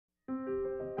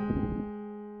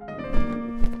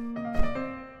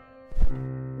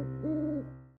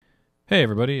Hey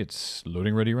everybody, it's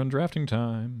Loading Ready Run drafting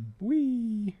time.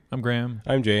 Whee! I'm Graham.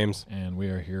 I'm James. And we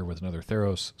are here with another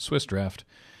Theros Swiss draft.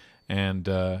 And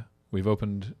we've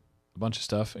opened a bunch of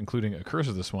stuff, including a Curse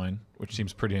of the Swine, which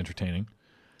seems pretty entertaining.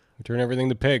 We turn everything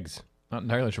to pigs. Not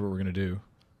entirely sure what we're going to do.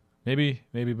 Maybe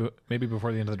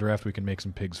before the end of the draft we can make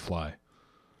some pigs fly.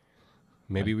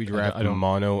 Maybe we draft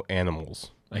mono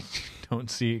animals. I don't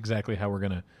see exactly how we're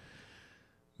going to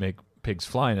make pigs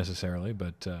fly necessarily,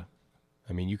 but...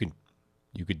 I mean, you could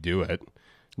do it.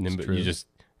 And then, true. You just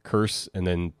curse and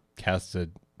then cast a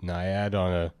naiad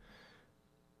on a...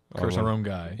 Curse our own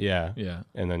guy. Yeah. Yeah.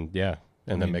 And then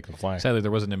make them fly. Sadly,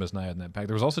 there was a Nimbus Naiad in that pack.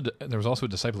 There was also a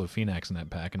Disciple of Phoenix in that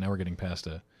pack, and now we're getting past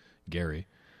a Gary.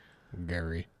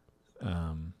 I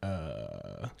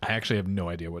actually have no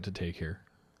idea what to take here.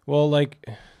 Well, like,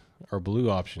 our blue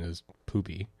option is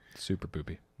Poopy. Super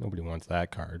poopy. Nobody wants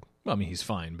that card. Well, I mean, he's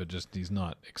fine, but just he's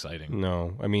not exciting.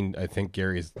 No. I mean, I think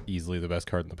Gary is easily the best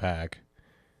card in the pack.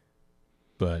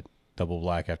 But double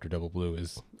black after double blue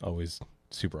is always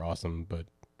super awesome. But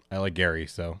I like Gary,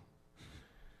 so...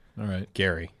 All right.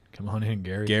 Gary. Come on in,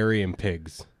 Gary. Gary and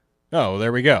pigs. Oh,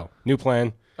 there we go. New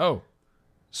plan. Oh,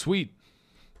 sweet.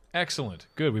 Excellent.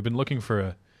 Good. We've been looking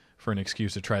for an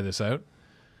excuse to try this out.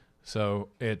 So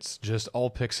it's just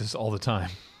all Pyxis all the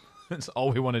time. That's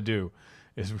all we want to do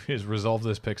is resolve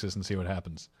this Pyxis and see what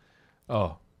happens.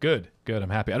 Oh, good. I'm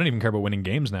happy. I don't even care about winning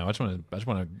games now. I just want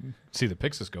to see the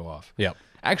Pyxis go off. Yep.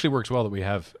 Actually works well that we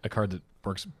have a card that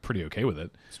works pretty okay with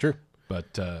it. It's true.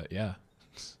 But yeah,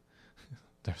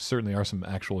 there certainly are some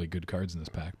actually good cards in this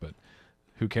pack, but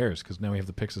who cares? Because now we have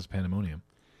the Pyxis Pandemonium.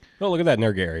 Oh, look at that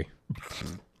Nair Gary.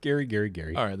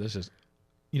 Gary. All right, this is...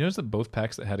 You notice that both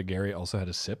packs that had a Gary also had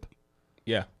a sip?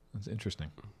 Yeah. That's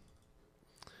interesting.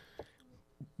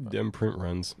 Them print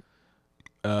runs.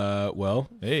 Well,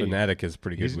 hey, Fnatic is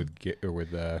pretty good with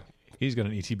he's got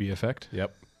an ETB effect.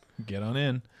 Yep. Get on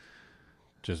in.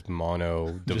 Just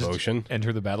mono devotion. Just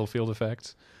enter the battlefield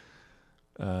effects.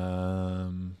 I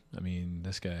mean,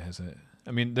 this guy has a...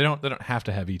 I mean, they don't have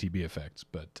to have ETB effects,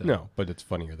 but... no, but it's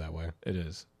funnier that way. It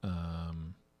is.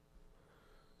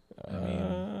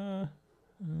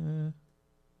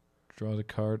 Draw the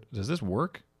card. Does this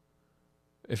work?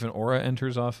 If an aura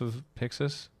enters off of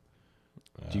Pyxis,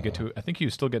 do you get to... I think you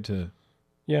still get to...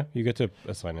 Yeah, you get to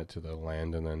assign it to the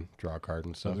land and then draw a card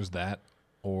and stuff. So there's that.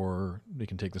 Or we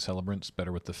can take the Celebrants,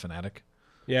 better with the Fnatic.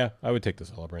 Yeah, I would take the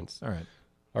Celebrants. All right.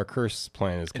 Our curse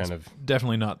plan is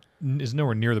definitely not... is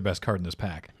nowhere near the best card in this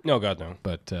pack. No, God, no.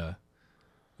 But I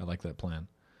like that plan.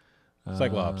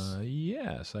 Cyclops.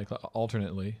 Yeah,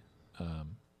 alternately.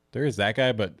 There is that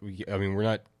guy, but we're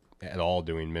not at all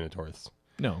doing Minotaurs.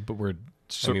 No, but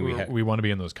we want to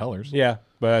be in those colors. Yeah,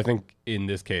 but I think in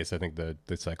this case, I think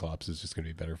the Cyclops is just going to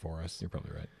be better for us. You're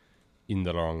probably right. In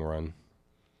the long run.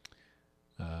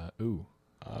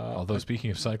 Although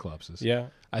speaking of Cyclopses, yeah,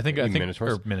 I think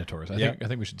Minotaurs. I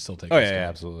think we should still take. Oh yeah,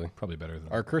 absolutely. Probably better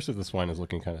than our Curse of the Swine is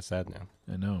looking kind of sad now.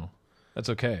 I know. That's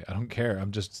okay. I don't care. I'm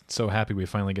just so happy we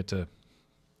finally get to.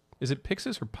 Is it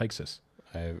Pyxis or Pyxis?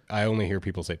 I only hear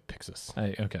people say Pyxis.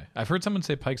 Okay. I've heard someone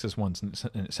say Pyxis once, and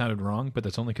it sounded wrong, but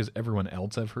that's only because everyone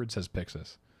else I've heard says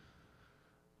Pyxis.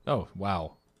 Oh,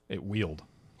 wow. It wheeled.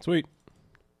 Sweet.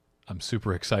 I'm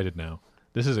super excited now.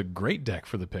 This is a great deck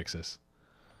for the Pyxis.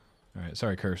 All right.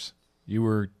 Sorry, Curse. You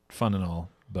were fun and all,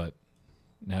 but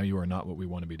now you are not what we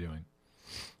want to be doing.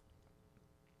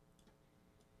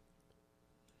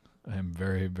 I am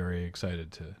very, very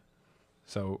excited to...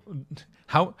 So,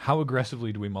 how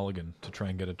aggressively do we mulligan to try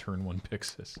and get a turn one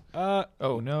Pyxis?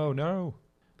 Oh, no.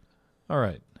 All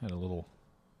right. Had a little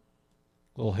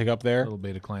hiccup there. A little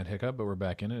beta client hiccup, but we're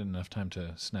back in it. Enough time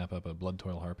to snap up a Blood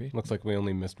Toil Harpy. Looks like we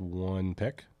only missed one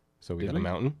pick, so we got a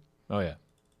mountain. Oh, yeah.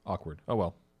 Awkward. Oh,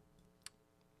 well.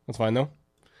 That's fine, though.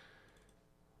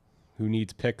 Who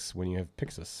needs picks when you have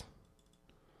Pyxis?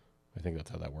 I think that's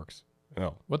how that works.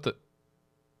 Oh. What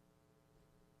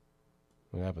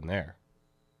happened there?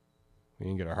 We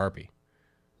didn't get a Harpy.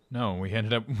 No,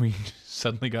 we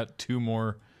suddenly got two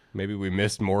more. Maybe we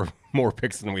missed more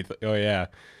picks than we thought. Oh, yeah.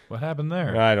 What happened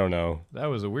there? I don't know. That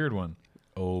was a weird one.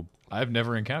 Oh. I've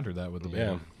never encountered that with the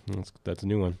beta. Yeah, that's a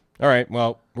new one. All right,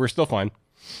 well, we're still fine.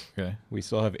 Okay. We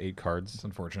still have 8 cards. It's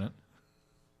unfortunate.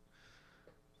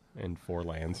 And 4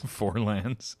 lands. 4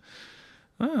 lands.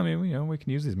 Well, I mean, we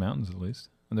can use these mountains at least.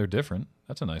 And they're different.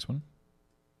 That's a nice one.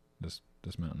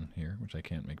 This mountain here, which I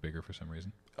can't make bigger for some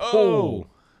reason. Oh!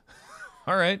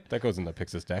 All right. That goes in the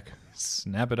Pyxis deck.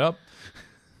 Snap it up.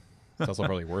 It's also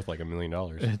probably worth like $1 million.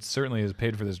 It certainly is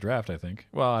paid for this draft, I think.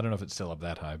 Well, I don't know if it's still up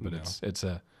that high, but it's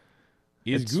good.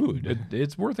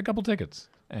 It's worth a couple tickets.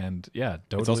 And yeah,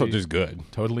 totally. It's also just good.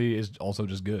 Totally is also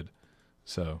just good.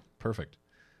 So perfect.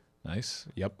 Nice.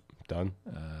 Yep, done.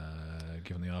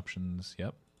 Given the options,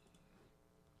 yep.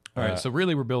 All right, so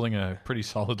really we're building a pretty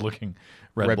solid looking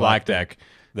red-black deck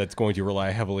that's going to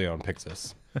rely heavily on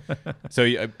Pyxis. So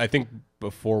I think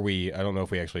before I don't know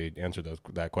if we actually answered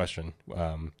that question,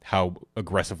 how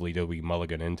aggressively do we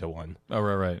mulligan into one? Oh,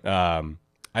 right.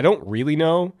 I don't really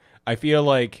know. I feel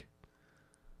like,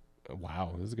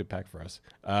 wow, this is a good pack for us.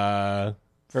 Or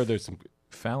there's some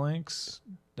Phalanx,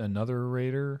 another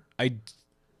Raider.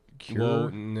 Cure. Well,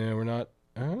 no, we're not.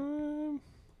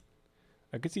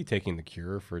 I could see taking the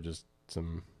Cure for just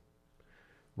some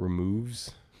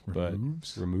removes. But we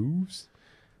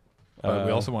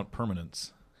also want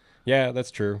permanence. Yeah, that's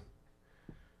true.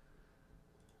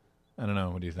 I don't know.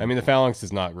 What do you think? I mean, the Phalanx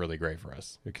is not really great for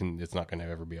us. It's not going to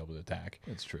ever be able to attack.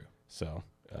 It's true. So,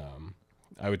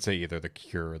 I would say either the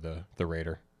Cure or the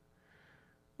Raider.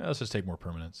 Let's just take more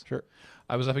permanence. Sure.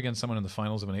 I was up against someone in the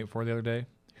finals of an 8-4 the other day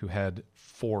who had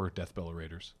 4 Deathbellow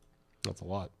Raiders. That's a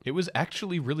lot. It was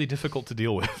actually really difficult to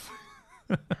deal with.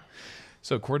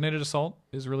 So coordinated assault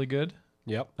is really good.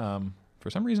 Yep. For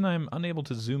some reason, I'm unable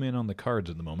to zoom in on the cards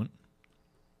at the moment,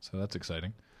 so that's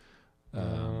exciting.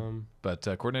 But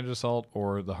coordinated assault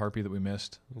or the Harpy that we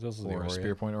missed, or a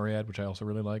Spear Point Oread, which I also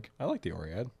really like. I like the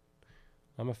Oread.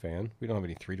 I'm a fan. We don't have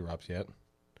any 3-drops yet.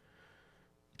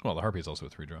 Well, the Harpy is also a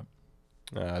 3-drop.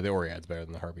 The Oread's better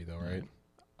than the Harpy, though, right?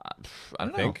 I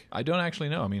don't know. I don't actually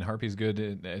know. I mean, Harpy's good.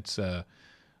 It's a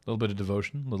little bit of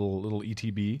devotion, little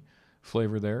ETB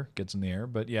flavor there, gets in the air.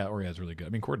 But yeah, Oread's really good.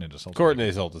 I mean, coordinated assault.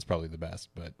 Coordinated assault is probably the best,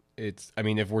 but it's. I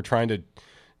mean, if we're trying to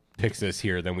Pyxis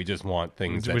here, then we just want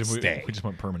things that stay. We just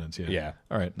want permanence. Yeah. Yeah.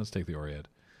 All right, let's take the Oread.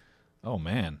 Oh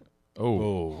man.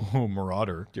 Oh,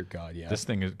 Marauder. Dear God, yeah. This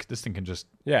thing can just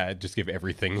just give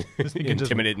everything this thing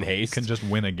intimidate and haste. Can just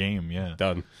win a game. Yeah.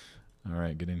 Done. All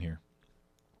right, get in here.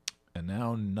 And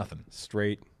now nothing.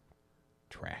 Straight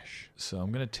trash. So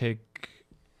I'm gonna take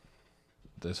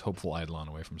this Hopeful Eidolon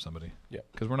away from somebody. Yeah.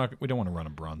 Because we don't want to run a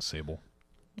Bronze Sable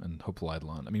and Hopeful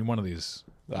Eidolon. I mean, one of these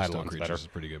stone creatures is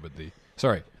pretty good, but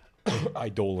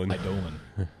Eidolon. Eidolon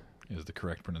is the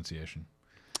correct pronunciation.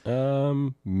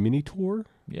 Minotaur?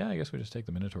 Yeah, I guess we just take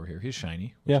the Minotaur here. He's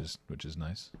shiny, which is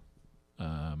nice.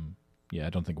 Yeah, I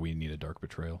don't think we need a Dark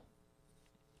Betrayal.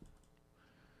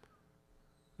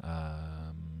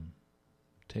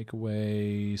 Take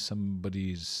away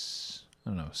somebody's, I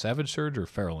don't know, Savage Surge or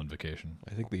Feral Invocation.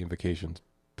 I think the Invocation's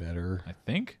better. I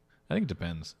think it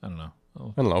depends. I don't know.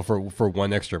 I don't know. For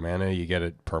 1 extra mana, you get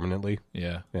it permanently.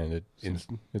 Yeah, and it seems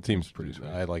pretty sweet.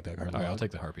 I like that card. All right, I'll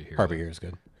take the Harpy here. Harpy here is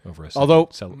good. Over a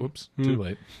oops, too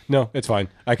late. No, it's fine.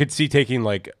 I could see taking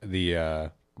like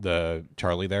the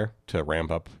Charlie there to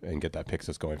ramp up and get that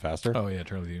Pyxis going faster. Oh yeah,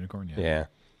 Charlie the Unicorn. Yeah,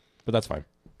 but that's fine.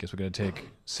 Guess we're gonna take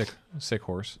sick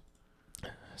horse.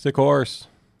 Sick horse.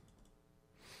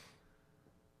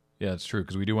 Yeah, it's true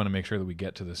because we do want to make sure that we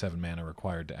get to the 7 mana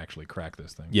required to actually crack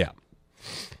this thing. Yeah.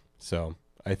 So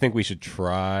I think we should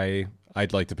try.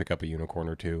 I'd like to pick up a unicorn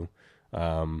or two.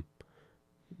 The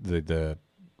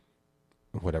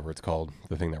whatever it's called,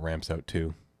 the thing that ramps out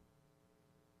too.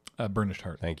 Burnished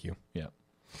Heart. Thank you. Yeah.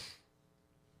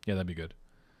 Yeah, that'd be good.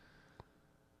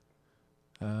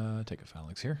 Take a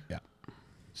Phalanx here. Yeah.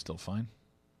 Still fine.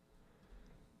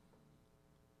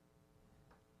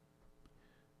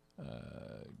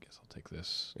 Guess I'll take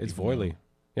this. It's Voiley.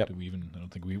 Yep. Do we even? I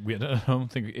don't think I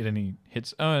don't think it any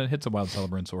hits. It hits a Wild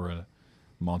Celebrants or a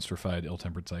monstrified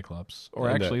Ill-Tempered Cyclops, or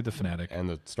and actually the Fanatic and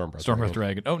the Stormbreath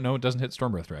Dragon. Oh no, it doesn't hit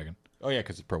Stormbreath Dragon. Oh yeah,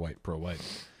 because it's pro white. Pro white.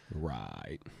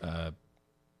 Right.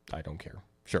 I don't care.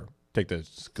 Sure. Take the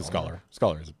Scholar.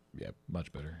 Scholar is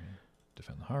much better. Yeah.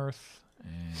 Defend the Hearth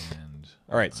and.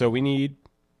 All right, so we need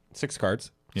 6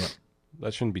 cards. Yeah.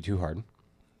 That shouldn't be too hard.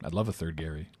 I'd love a third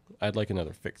Gary. I'd like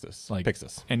another Pyxis.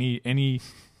 Pyxis. Any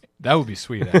that would be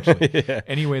sweet actually. Yeah.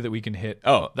 Any way that we can hit.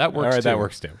 Oh, that works. All right, too. that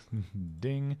works too.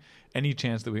 Ding. Any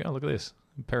chance that we? Oh, look at this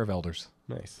pair of Elders.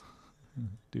 Nice.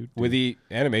 Dude. With the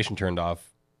animation turned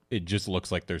off, it just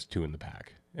looks like there's 2 in the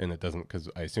pack, and it doesn't because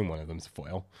I assume one of them's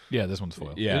foil. Yeah, this one's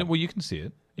foil. Yeah. Well, you can see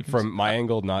it. From my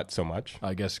angle, not so much.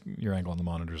 I guess your angle on the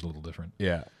monitor is a little different.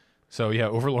 Yeah. So yeah,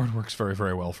 Overlord works very,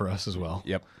 very well for us as well.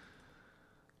 Yep.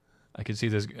 I could see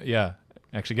this. Yeah,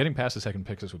 actually, getting past the second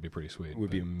Pyxis would be pretty sweet. Would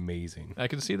be amazing. I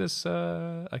could see this.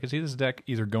 I could see this deck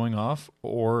either going off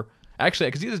or actually,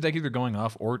 I could see this deck either going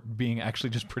off or being actually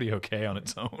just pretty okay on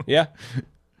its own. Yeah.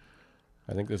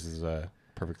 I think this is a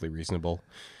perfectly reasonable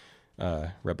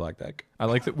red black deck. I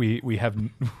like that we have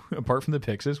apart from the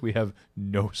Pyxis, we have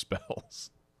no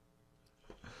spells.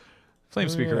 Flame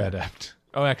Speaker Adept.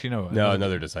 Oh, actually, no. No,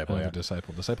 another Disciple. Another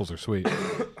Disciple. Disciples are sweet.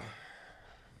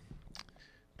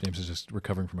 James is just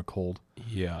recovering from a cold.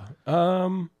 Yeah.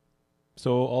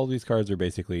 So all these cards are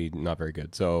basically not very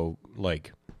good. So,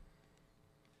 like,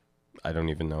 I don't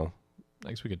even know. I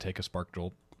guess we could take a Spark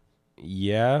Jolt.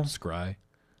 Yeah. Scry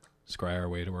our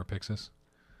way to our Pyxis.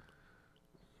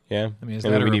 Yeah. I mean, is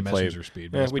that we or need messenger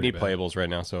speed? Yeah, we need playables right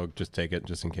now, so just take it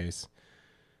just in case.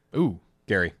 Ooh.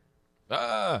 Gary.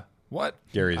 What?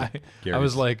 Gary's. I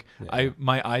was like,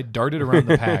 my eye darted around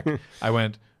the pack. I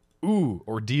went, ooh,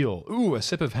 ordeal. Ooh, a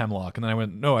sip of hemlock. And then I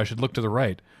went, no, I should look to the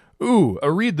right. Ooh, a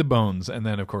read the bones. And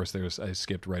then, of course, I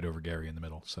skipped right over Gary in the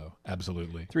middle. So,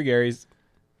 absolutely. 3 Garys.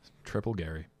 Triple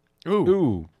Gary.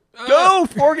 Ooh. Go!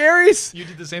 4 Garys! You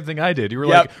did the same thing I did. You were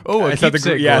like, oh, I said the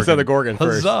Gorgon. I said the Gorgon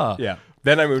first. Huzzah. Yeah.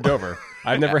 Then I moved over.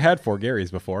 I've never had 4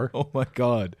 Garys before. Oh, my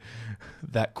God.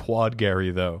 That quad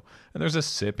Gary, though. And there's a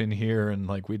sip in here, and,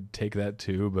 like, we'd take that,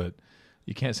 too. But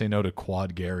you can't say no to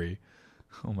quad Gary.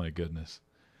 Oh, my goodness.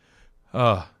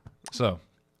 So,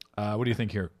 what do you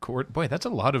think here? Boy, that's a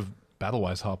lot of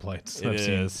Battle-Wise hoplites. It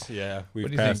is. Yeah. We've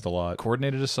What do you passed think? a lot.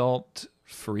 Coordinated Assault,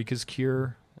 Pharika's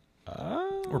Cure.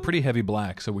 We're pretty heavy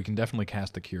black, so we can definitely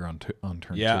cast the Cure on turn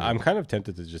 2. Yeah, I'm kind of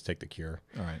tempted to just take the Cure.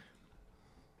 All right.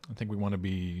 I think we want to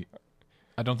be...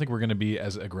 I don't think we're going to be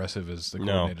as aggressive as the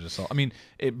Coordinated Assault. I mean,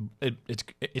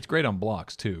 it's great on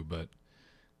blocks, too, but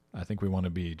I think we want to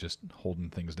be just holding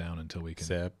things down until we can...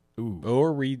 Sip. Ooh.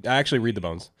 Or read the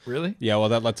bones. Really? Yeah, well,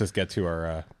 that lets us get to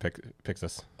our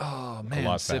Pyxis. Oh, man. A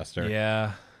lot faster.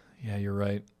 Yeah. Yeah, you're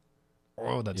right.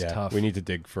 Oh, that's tough. We need to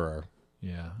dig for our...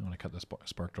 Yeah, I want to cut the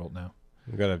Spark Jolt now.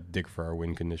 We've got to dig for our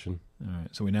win condition. All right,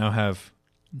 so we now have...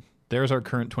 There's our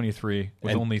current 23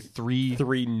 with And only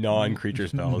 3 non-creature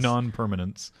spells.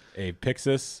 Non-permanents. A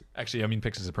Pyxis. Actually, I mean,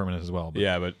 Pyxis is permanent as well. But.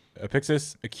 Yeah, but a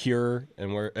Pyxis, a Cure,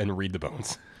 and read the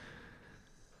bones.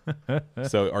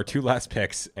 So our 2 last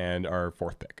picks and our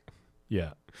 4th pick.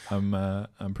 Yeah,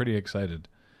 I'm pretty excited.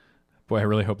 Boy, I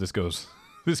really hope this goes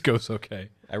okay.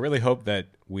 I really hope that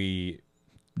we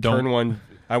turn 1.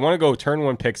 I want to go turn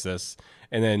 1 Pyxis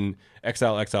and then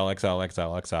exile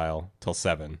till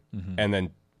 7, and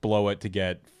then blow it to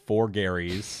get 4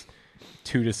 Garys,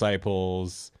 2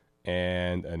 Disciples,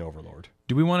 and an Overlord.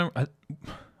 Do we want to?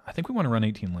 I think we want to run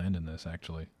 18 land in this.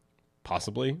 Actually,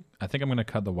 possibly. I think I'm going to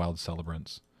cut the Wild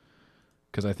Celebrants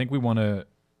because I think we want to.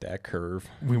 That curve.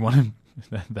 We want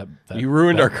to. That you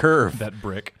ruined our curve. That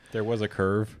brick. There was a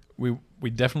curve. We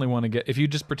definitely want to get. If you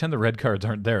just pretend the red cards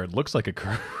aren't there, it looks like a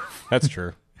curve. That's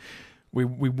true. We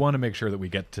want to make sure that we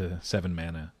get to 7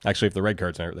 mana. Actually, if the red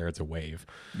cards aren't there, it's a wave.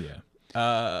 Yeah.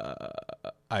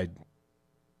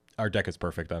 Our deck is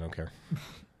perfect. I don't care.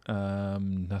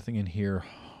 Nothing in here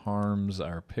harms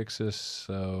our Pyxis,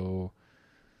 so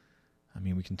I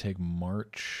mean we can take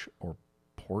March or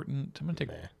Portent. I'm gonna take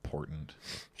Portent.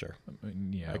 Sure. I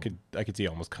mean, yeah. I could see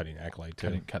almost cutting Acolyte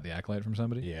too. Cut the Acolyte from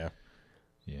somebody. Yeah.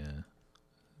 Yeah.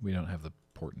 We don't have the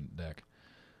Portent deck.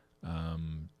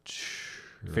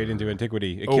 Sure. Fade into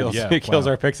Antiquity. It kills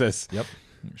our Pyxis. Yep.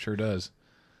 It sure does.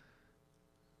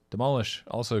 Demolish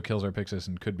also kills our Pyxis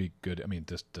and could be good. I mean,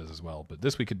 this does as well, but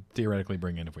this we could theoretically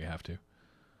bring in if we have to.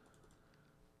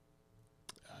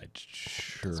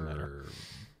 Sure.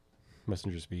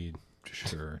 Messenger speed.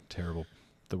 Sure. Terrible.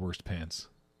 The worst pants.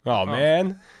 Oh,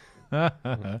 man.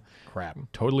 Crap.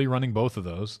 Totally running both of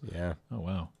those. Yeah. Oh,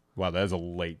 wow. Wow, that is a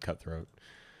late Cutthroat.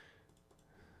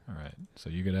 All right. So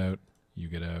you get out. You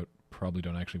get out. Probably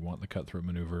don't actually want the Cutthroat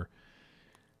maneuver.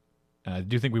 I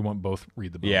do think we want both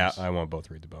Read the Bones. Yeah, I want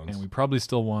both Read the Bones. And we probably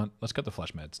still want... Let's cut the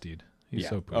Flesh Mad Steed. He's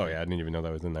so poor. Oh, yeah, I didn't even know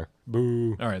that was in there.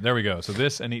 Boo. All right, there we go. So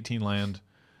this and 18 land,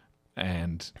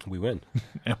 and... We win.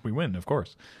 And we win, of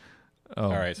course. Oh.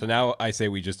 All right, so now I say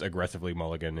we just aggressively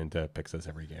mulligan into Pyxis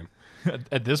every game.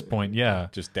 At this point, yeah.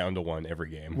 Just down to 1 every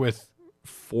game. With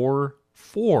four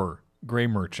Grey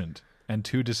Merchant and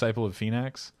 2 Disciple of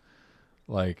Phoenix,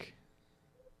 like...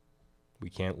 We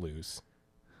can't lose.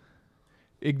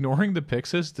 Ignoring the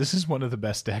Pyxis, this is one of the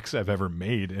best decks I've ever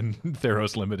made in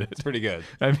Theros Limited. It's pretty good.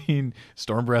 I mean,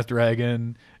 Stormbreath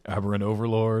Dragon, Aberrant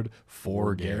Overlord,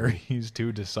 4 Garys,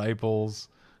 2 Disciples,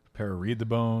 a pair of Read the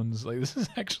Bones. Like, this is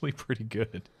actually pretty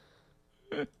good.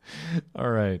 All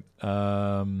right.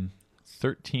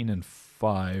 13 and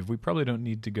 5. We probably don't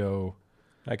need to go...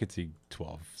 I could see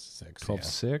 12-6.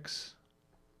 12-6?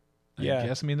 Yeah. I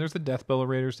guess. I mean, there's the Deathbellow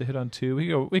Raiders to hit on 2.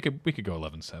 We could go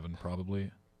 11-7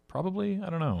 probably. Probably? I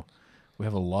don't know. We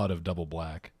have a lot of double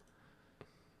black.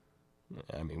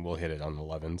 I mean, we'll hit it on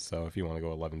 11, so if you want to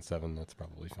go 11-7, that's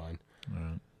probably fine. All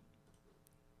right.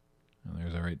 And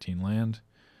there's our 18 land.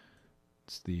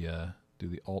 It's the do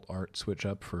the alt art switch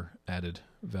up for added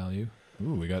value.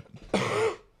 Ooh, we got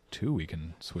 2 we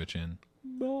can switch in.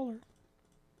 Baller.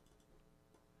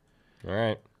 All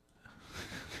right.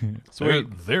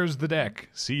 Sweet. There's the deck.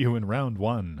 See you in round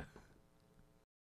 1.